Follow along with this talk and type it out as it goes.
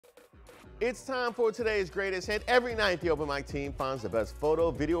It's time for today's greatest hit. Every night, the Open Mic team finds the best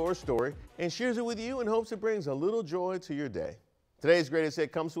photo, video, or story and shares it with you in hopes it brings a little joy to your day. Today's greatest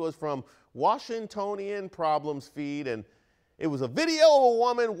hit comes to us from Washingtonian Problems feed, and it was a video of a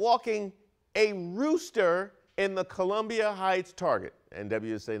woman walking a rooster in the Columbia Heights Target. And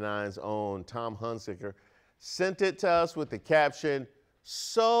WSA 9's own Tom Hunsicker sent it to us with the caption,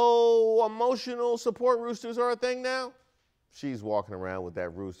 "So emotional support roosters are a thing now?" She's walking around with that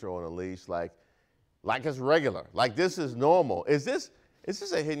rooster on a leash like it's regular, like this is normal. Is this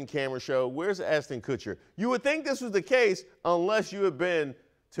a hidden camera show? Where's Ashton Kutcher? You would think this was the case unless you had been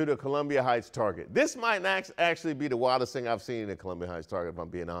to the Columbia Heights Target. This might actually be the wildest thing I've seen in the Columbia Heights Target, if I'm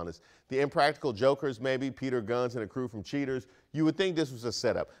being honest. The Impractical Jokers, maybe, Peter Guns and a crew from Cheaters. You would think this was a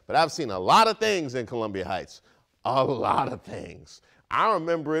setup, but I've seen a lot of things in Columbia Heights. A lot of things. I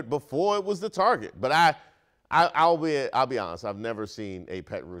remember it before it was the Target, but I'll be honest, I've never seen a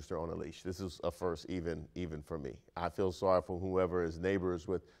pet rooster on a leash. This is a first even for me. I feel sorry for whoever is neighbors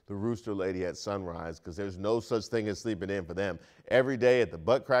with the rooster lady at sunrise, because there's no such thing as sleeping in for them. Every day at the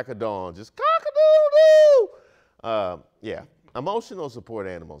butt crack of dawn, just cock-a-doodle-doo. Yeah, emotional support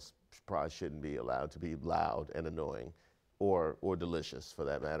animals probably shouldn't be allowed to be loud and annoying or delicious, for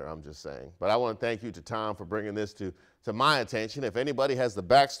that matter, I'm just saying. But I want to thank you to Tom for bringing this to my attention. If anybody has the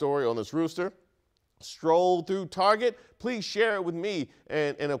backstory on this rooster, stroll through Target, please share it with me.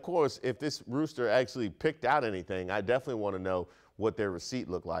 And of course, if this rooster actually picked out anything, I definitely want to know what their receipt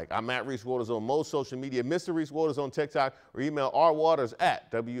looked like. I'm at Reese Waters on most social media, Mr. Reese Waters on TikTok, or email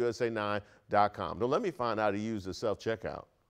rwaters@wsa9.com. Don't let me find out how to use the self-checkout.